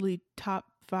that's literally top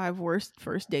 5 worst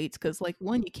first dates because like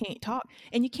one, you can't talk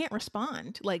and you can't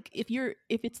respond. Like if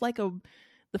it's like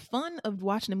the fun of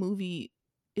watching a movie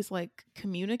is like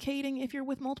communicating if you're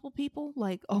with multiple people.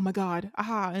 Like oh my god,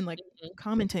 aha, and like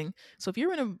commenting. So if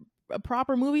you're in a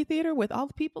proper movie theater with all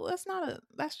the people,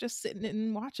 that's just sitting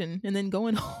and watching and then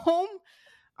going home.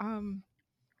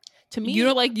 To me,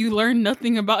 you learn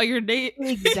nothing about your date.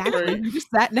 Exactly. You just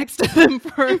sat next to them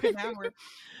for an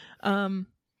hour.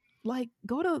 Like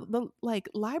go to the like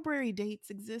library dates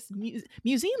exist.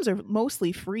 Museums are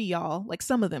mostly free, y'all. Like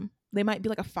some of them, they might be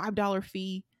like a $5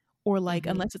 fee, or like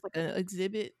unless it's like an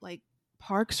exhibit. Like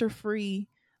parks are free.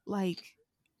 Like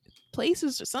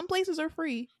some places are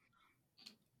free.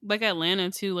 Like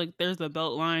Atlanta too, like there's the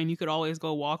belt line. You could always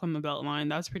go walk on the belt line.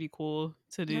 That's pretty cool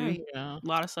to do. Right. Yeah. A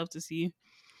lot of stuff to see.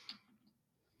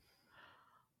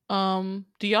 Do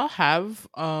y'all have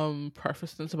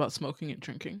preferences about smoking and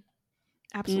drinking?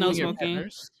 Absolutely. No Your smoking.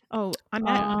 partners? Oh,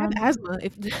 I have asthma.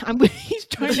 If he's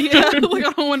trying to Yeah, like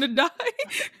I don't want to die.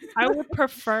 I would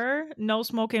prefer no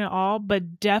smoking at all,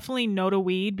 but definitely no to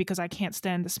weed because I can't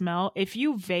stand the smell. If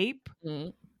you vape,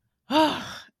 Mm.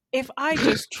 if I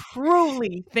just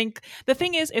truly think the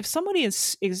thing is, if somebody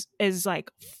is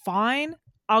like fine,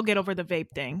 I'll get over the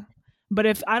vape thing. But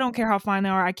if I don't care how fine they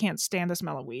are, I can't stand the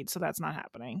smell of weed, so that's not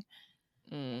happening.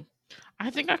 Mm. I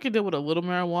think I could deal with a little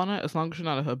marijuana as long as you're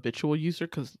not a habitual user,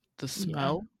 because the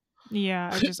smell.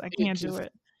 Yeah, I can't do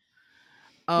it.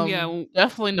 Yeah,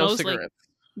 definitely no most, cigarettes.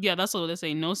 Yeah, that's what they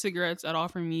say. No cigarettes at all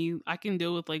for me. I can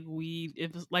deal with like weed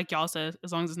if, like y'all said,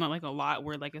 as long as it's not like a lot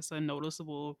where like it's a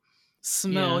noticeable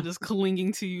smell Yeah. just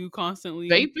clinging to you constantly.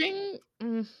 Vaping,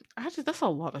 that's a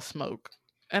lot of smoke,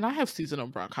 and I have seasonal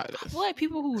bronchitis. I feel like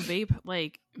people who vape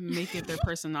like make it their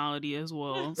personality as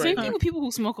well. Right. Same thing with people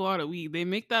who smoke a lot of weed. They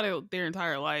make that their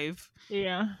entire life.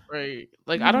 Yeah. Right.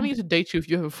 Like I don't need to date you if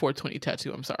you have a 420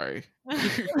 tattoo. I'm sorry.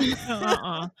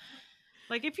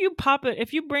 Like if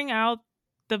you bring out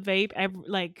the vape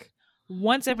like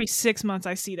once every 6 months,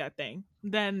 I see that thing,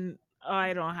 then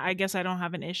I guess I don't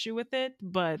have an issue with it,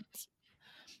 but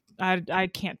I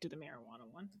can't do the marijuana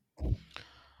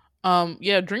one.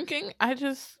 Yeah, drinking, I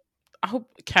hope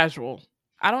casual.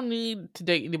 I don't need to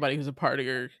date anybody who's a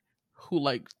partier who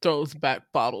like throws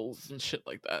back bottles and shit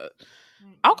like that.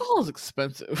 Alcohol is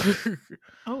expensive.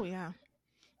 Oh yeah.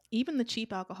 Even the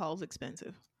cheap alcohol is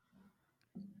expensive.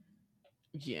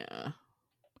 Yeah.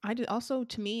 Also,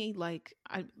 to me, like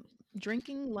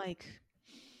drinking, like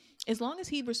as long as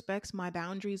he respects my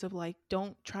boundaries of like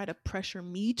don't try to pressure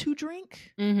me to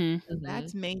drink. Mm-hmm.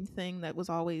 That's main thing that was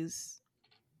always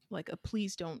like a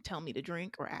please don't tell me to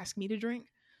drink or ask me to drink.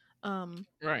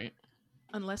 Right.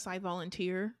 Unless I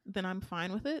volunteer, then I'm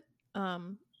fine with it.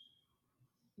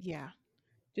 Yeah.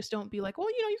 Just don't be like, well,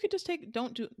 you could just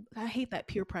I hate that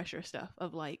peer pressure stuff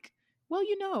of like, well,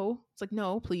 it's like,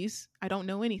 no, please. I don't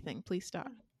know anything. Please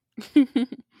stop.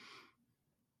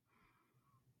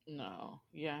 No.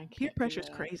 Yeah. I can't Peer do pressure is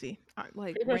that. crazy.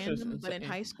 Like Peer pressure is random, but in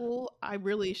insane. high school, I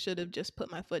really should have just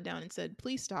put my foot down and said,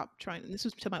 please stop trying. And this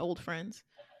was to my old friends.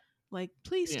 Like,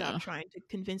 please Yeah. stop trying to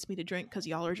convince me to drink because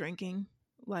y'all are drinking.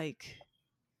 Like,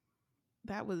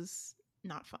 that was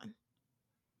not fun.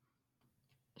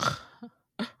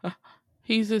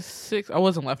 He's a 6. I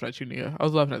wasn't laughing at you, Nia. I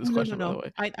was laughing at this question, by the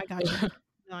way. I got you.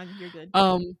 No, you're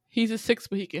good. He's a 6,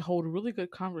 but he can hold really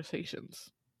good conversations.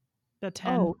 The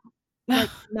 10. Oh, like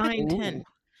 9, 10. Ooh.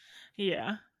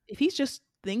 Yeah. If he's just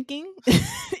thinking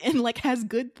and like has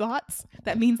good thoughts,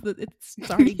 that means that it's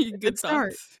already a good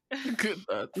start. Good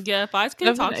thoughts. Yeah, if I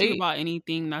can 7, talk to you 8. about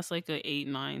anything, that's like a 8,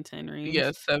 9, 10 range.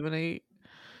 Yeah, 7, 8.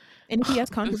 And if he has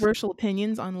controversial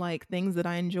opinions on like things that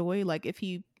I enjoy, like if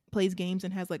he plays games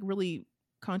and has like really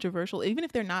controversial, even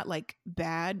if they're not like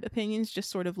bad opinions, just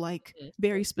sort of like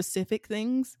very specific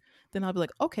things, then I'll be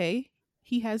like, okay,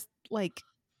 he has like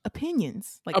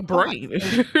opinions, like a brain.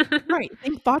 Right.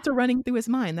 Thoughts are running through his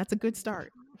mind. That's a good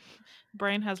start.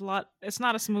 Brain has it's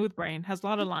not a smooth brain, has a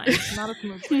lot of lines. It's not a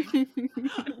smooth brain.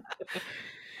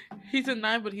 He's a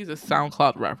 9, but he's a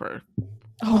SoundCloud rapper.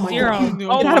 Oh my Zero. God.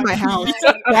 Oh Get out of my my house.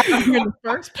 Why are you in the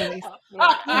first place?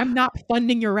 I'm not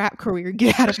funding your rap career.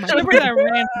 Get out of my Shiver that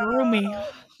ran through me.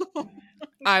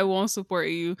 I won't support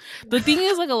you. The thing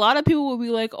is, like, a lot of people will be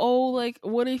like, oh, like,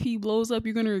 what if he blows up?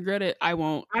 You're going to regret it. I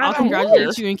won't. I'll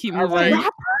congratulate you and keep moving. Right.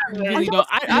 Really don't.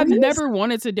 I've never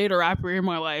wanted to date a rapper in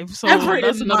my life. So Ever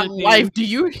that's in my another thing. life. Do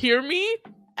you hear me?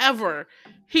 Ever.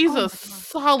 He's a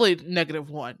solid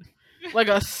 -1. Like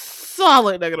a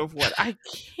solid -1. I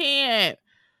can't.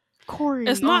 Corey.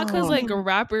 It's not because like a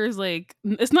rapper is like,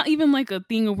 it's not even like a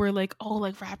thing where like, oh,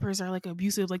 like rappers are like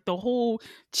abusive. Like the whole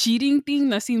cheating thing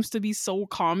that seems to be so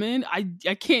common. I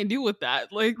can't deal with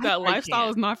that. Like that lifestyle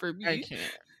is not for me. I can't.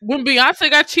 When Beyonce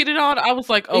got cheated on, I was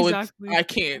like, oh, Exactly. I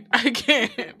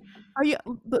can't. Are you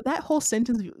that whole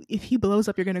sentence? If he blows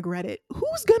up, you're gonna regret it.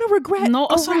 Who's gonna regret? No, a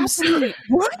that's what I'm rapper? saying.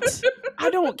 What? I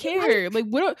don't care. Like,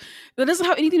 what? That doesn't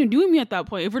have anything to do with me at that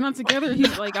point. If we're not together,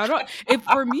 he's like, I don't. If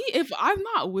for me, if I'm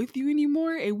not with you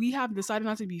anymore and we have decided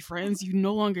not to be friends, you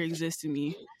no longer exist to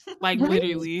me. Like Right?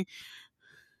 literally.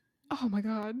 Oh my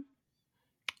God.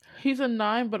 He's a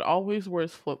 9, but always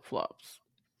wears flip-flops.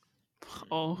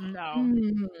 Oh, No.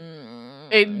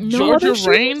 A No Georgia other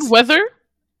rain shoes? weather?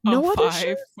 No a other 5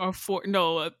 shoes? or 4.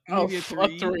 No, maybe a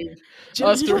 3. A 3.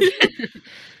 Just- A 3.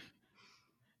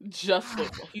 Just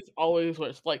flip flops. He's always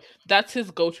wears like that's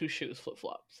his go-to shoes, flip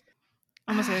flops.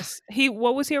 I'm gonna say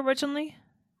what was he originally?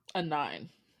 A 9.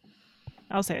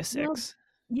 I'll say a 6.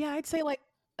 Yeah, I'd say like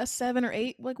a 7 or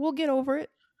 8. Like we'll get over it.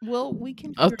 We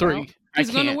can A figure it 3. out.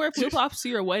 He's gonna wear flip flops to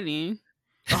your wedding.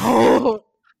 Oh,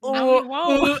 No, he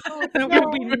won't. There will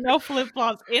be no flip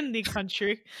flops in the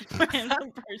country for him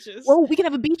to purchase. Well, we can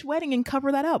have a beach wedding and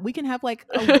cover that up. We can have like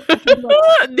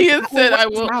Nia said, "I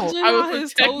will. Imagine I will how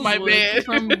his protect toes my look man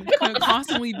from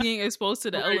constantly being exposed to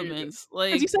the Right. elements."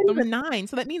 because Like you said he's a 9,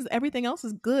 so that means everything else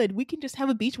is good. We can just have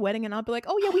a beach wedding, and I'll be like,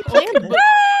 "Oh yeah, we planned this."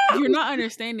 you're not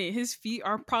understanding. His feet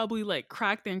are probably like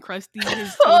cracked and crusty.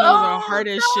 His toenails are hard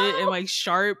as shit and like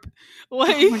sharp.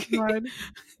 Like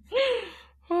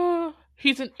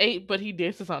He's an 8, but he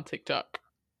dances on TikTok.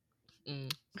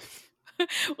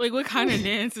 like what kind of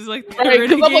dance is like Right,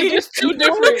 because I'm like, again? there's two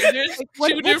different,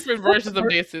 what's different the versions of brand?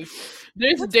 dances.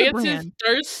 There's What's the dances,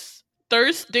 brand?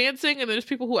 thirst dancing, and there's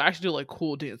people who actually do like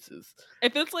cool dances.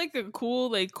 If it's like a cool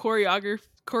like choreographed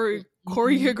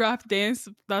dance,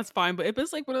 that's fine. But if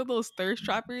it's like one of those thirst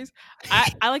trappers,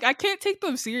 I can't take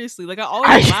them seriously. Like I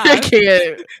always laugh. I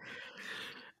can't.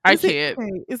 I Is it- can't.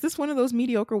 okay, is this one of those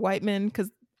mediocre white men?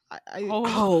 Because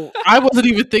Oh, I wasn't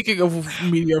even thinking of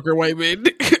mediocre white men.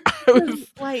 I was,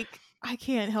 like I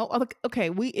can't help. Okay,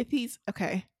 if he's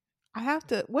okay, I have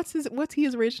to. What's his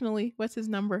originally? What's his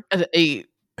number? at an 8.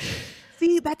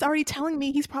 See, that's already telling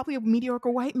me he's probably a mediocre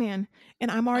white man,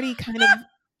 and I'm already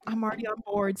I'm already on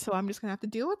board. So I'm just gonna have to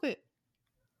deal with it.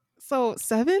 So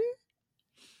 7.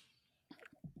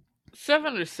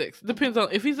 7 or 6 depends on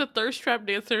if he's a thirst trap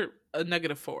dancer. A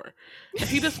 -4. If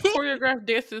he does choreographed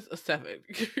dances, a 7.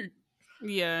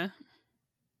 Yeah.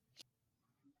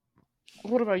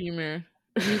 What about you, Mary?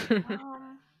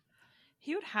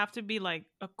 He would have to be like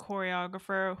a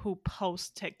choreographer who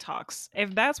posts TikToks.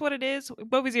 If that's what it is,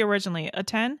 what was he originally? A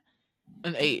 10?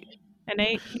 An 8. An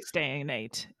 8? He's staying an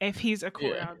 8. If he's a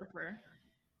Yeah. choreographer.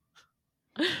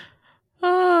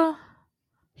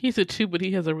 He's a 2, but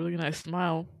he has a really nice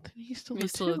smile. He's still a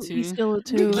 2. He's still a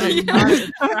 2.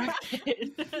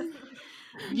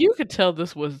 You could tell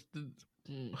this was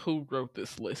who wrote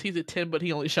this list. He's a 10, but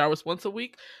he only showers once a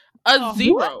week. A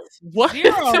 0. What?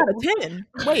 It's not a 10.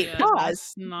 Wait, Yeah, pause.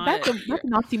 that's not. That's an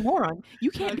oxymoron. You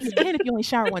can't be a 10 if you only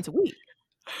shower once a week.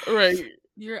 Right.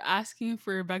 You're asking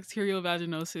for bacterial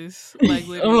vaginosis. Like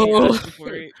literally Oh. asking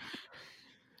for it.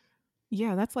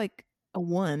 Yeah, that's like a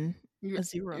 1, You're- a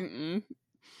 0. Mm-mm.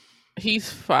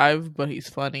 He's 5, but he's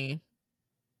funny.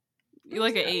 You're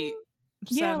like an 8.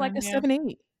 Yeah, like a 7,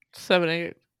 8. 7,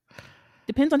 8.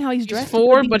 Depends on how he's He's dressed.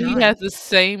 4, but he has the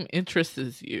same interests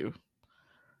as you.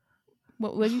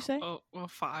 What did you say? Oh, well,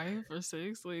 5 or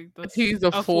 6. Like that's He's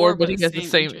a 4, but he has the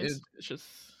same interest.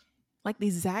 interests. Like the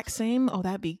exact same? Oh,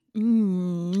 that'd be.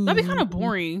 That'd be kind of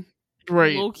boring.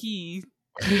 Right. Low key.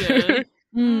 Yeah.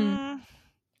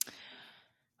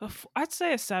 I'd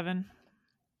say a 7.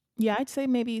 Yeah, I'd say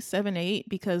maybe 7, 8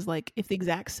 because like if the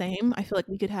exact same, I feel like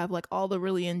we could have like all the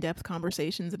really in-depth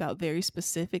conversations about very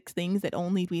specific things that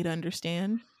only we'd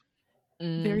understand.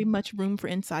 Very much room for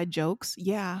inside jokes.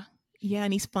 Yeah,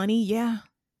 and he's funny. Yeah,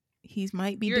 he's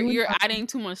might be doing. You're something. adding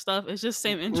too much stuff. It's just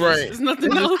same interest. Right. It's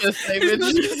nothing It's else. just same It's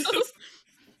nothing interest. else.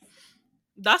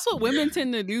 That's what women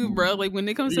tend to do, bro. Like when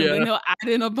it comes to Yeah. men, they'll add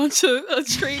in a bunch of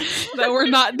traits that were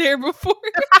not there before.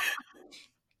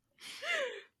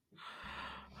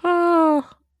 Oh,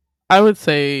 I would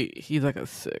say he's like a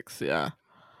 6. Yeah,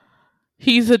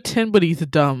 he's a 10, but he's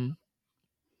dumb.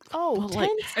 Oh, But, 10 like,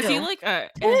 Is he still. like a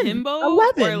 10, himbo?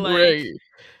 11. Or like, Right.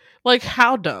 Like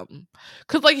how dumb?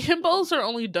 Because like himbos are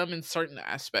only dumb in certain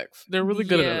aspects. They're really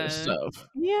good at Yeah. other stuff.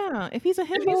 Yeah, if he's a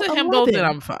himbo, If he's a himbo, 11. then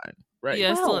I'm fine. Right.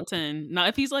 yeah, still a Well. 10. Now,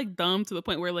 if he's like dumb to the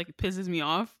point where like it pisses me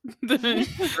off, then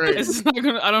Right. it's just not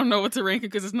gonna. I don't know what to rank it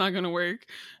because it's not gonna work.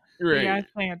 Right. Yeah, I'd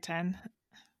say a 10.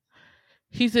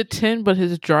 He's a 10, but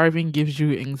his driving gives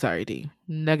you anxiety.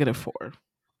 -4.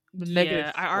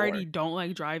 Yeah, I already 4. don't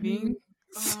like driving,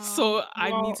 Mm, so I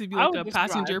well, need to be I like would a just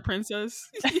passenger drive. princess.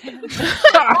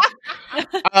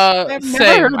 I've never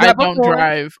Same. heard of I that don't before.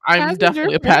 drive. I'm Passenger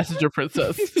definitely a princess. passenger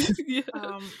princess.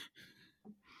 Yeah.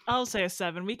 I'll say a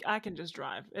 7. I can just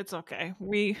drive. It's okay.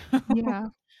 We Yeah,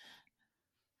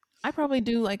 I probably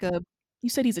do like a. You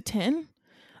said he's a 10.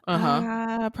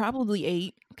 Probably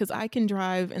 8 because I can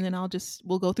drive, and then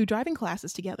we'll go through driving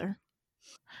classes together.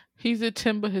 He's a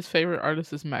 10, but his favorite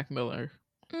artist is Mac Miller.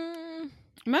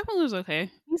 Mac Miller's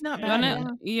okay. He's not Yeah, bad.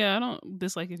 Yeah, I don't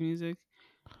dislike his music.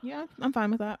 Yeah, I'm fine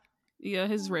with that. Yeah,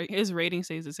 his rating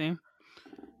stays the same.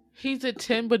 He's a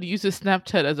 10, but uses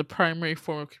Snapchat as a primary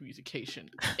form of communication.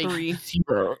 A 3.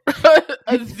 0.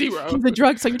 A 0. He's a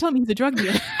drug. So you're telling me he's a drug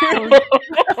dealer?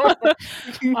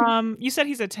 You said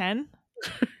he's a 10.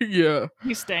 Yeah.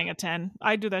 He's staying a 10.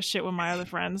 I do that shit with my other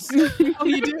friends. Oh,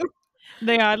 you do?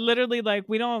 They are literally like,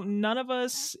 none of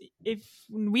us, if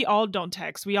we all don't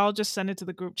text, we all just send it to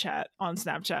the group chat on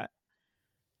Snapchat.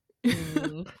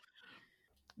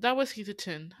 That was He's a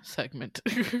 10 segment.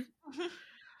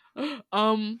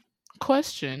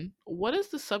 Question: what is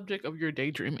the subject of your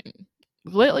daydreaming?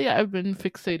 Lately, I've been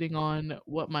fixating on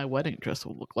what my wedding dress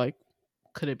will look like.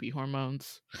 Could it be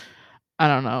hormones? I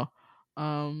don't know.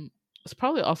 It's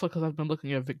probably also because I've been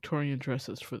looking at Victorian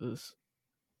dresses for this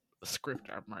script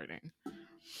I'm writing.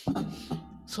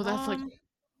 So that's like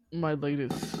my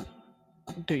latest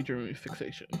daydreaming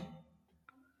fixation.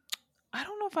 I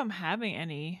don't know if I'm having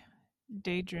any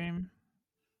daydream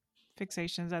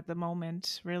fixations at the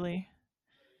moment, really.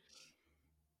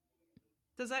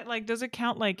 Does it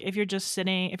count like if you're just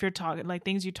sitting, if you're talking, like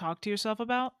things you talk to yourself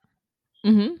about?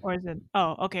 Mm-hmm. Or is it,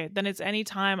 oh, okay, then it's any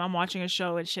time I'm watching a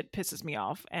show and shit pisses me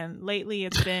off. And lately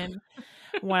it's been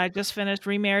when I just finished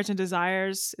Remarriage and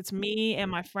Desires. It's me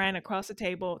and my friend across the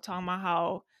table talking about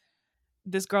how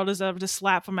this girl deserved a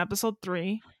slap from episode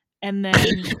 3. And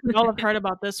then y'all have heard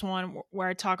about this one where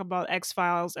I talk about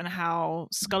X-Files and how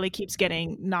Scully keeps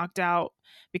getting knocked out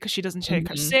because she doesn't check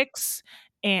her 6.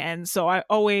 And so I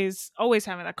always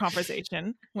having that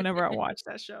conversation whenever I watch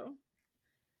that show.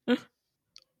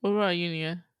 What about you,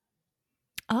 Nia?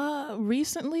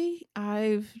 Recently,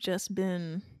 I've just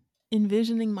been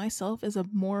envisioning myself as a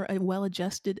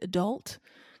well-adjusted adult,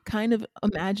 kind of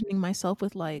imagining myself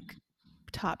with like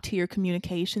top-tier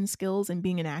communication skills and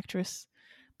being an actress.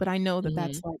 But I know that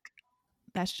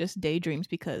that's just daydreams,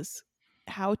 because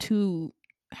how to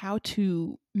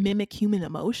mimic human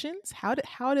emotions, how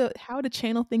to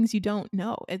channel things you don't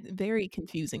know, it's very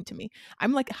confusing to me.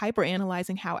 I'm like hyper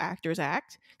analyzing how actors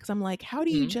act, because I'm like, how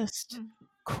do you just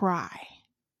cry?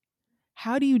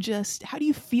 How do you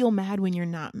feel mad when you're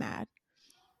not mad?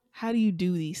 How do you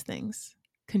do these things?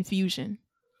 Confusion.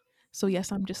 So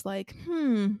yes, I'm just like,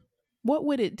 what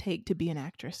would it take to be an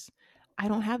actress? I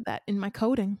don't have that in my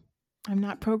coding. I'm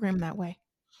not programmed that way.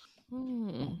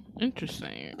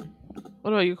 Interesting.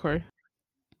 What about you, Corey?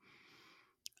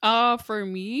 For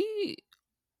me,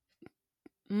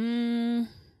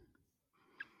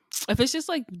 if it's just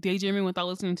like daydreaming without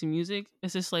listening to music,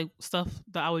 it's just like stuff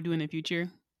that I would do in the future.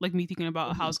 Like me thinking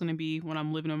about how it's gonna be when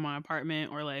I'm living in my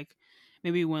apartment, or like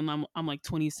maybe when I'm like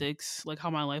 26, like how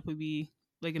my life would be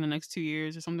like in the next 2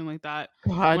 years or something like that.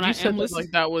 God, when you I said am that like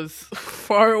that was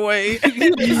far away.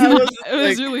 It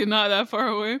was really not that far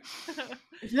away.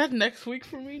 Is that next week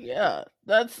for me? Yeah,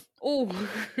 that's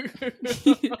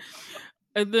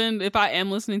And then if I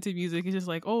am listening to music, it's just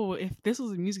like, oh, if this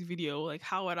was a music video, like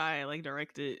how would I like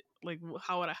direct it? Like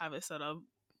how would I have it set up?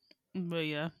 But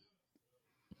yeah.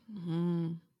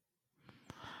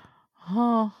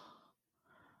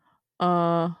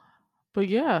 But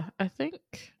yeah, I think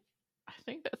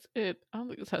that's it. I don't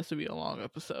think this has to be a long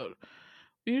episode.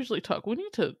 We usually talk. We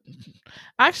need to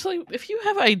actually, if you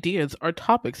have ideas or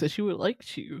topics that you would like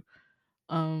to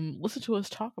listen to us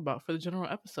talk about for the general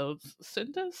episodes,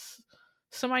 send us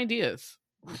some ideas.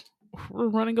 We're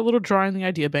running a little dry in the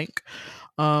idea bank.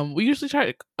 We usually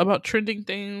talk about trending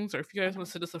things, or if you guys want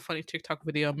to send us a funny TikTok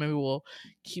video, maybe we'll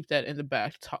keep that in the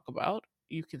back to talk about.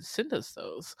 You can send us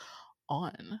those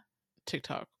on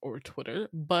TikTok or Twitter.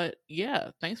 But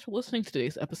yeah, thanks for listening to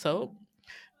today's episode.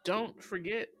 Don't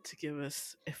forget to give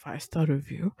us a 5-star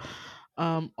review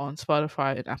on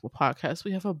Spotify and Apple Podcasts.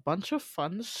 We have a bunch of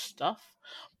fun stuff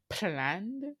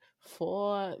planned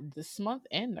for this month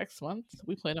and next month.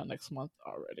 We planned out next month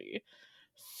already.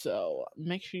 So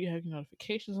make sure you have your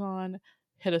notifications on.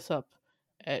 Hit us up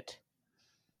at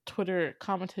Twitter,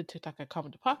 commented, TikTok at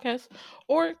Commented Podcast,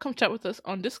 or come chat with us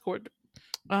on Discord.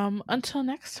 Until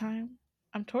next time,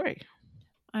 I'm Tori.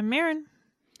 I'm Marin.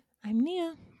 I'm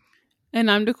Nia. And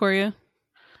I'm Decoria.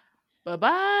 Bye-bye.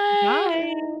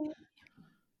 Bye.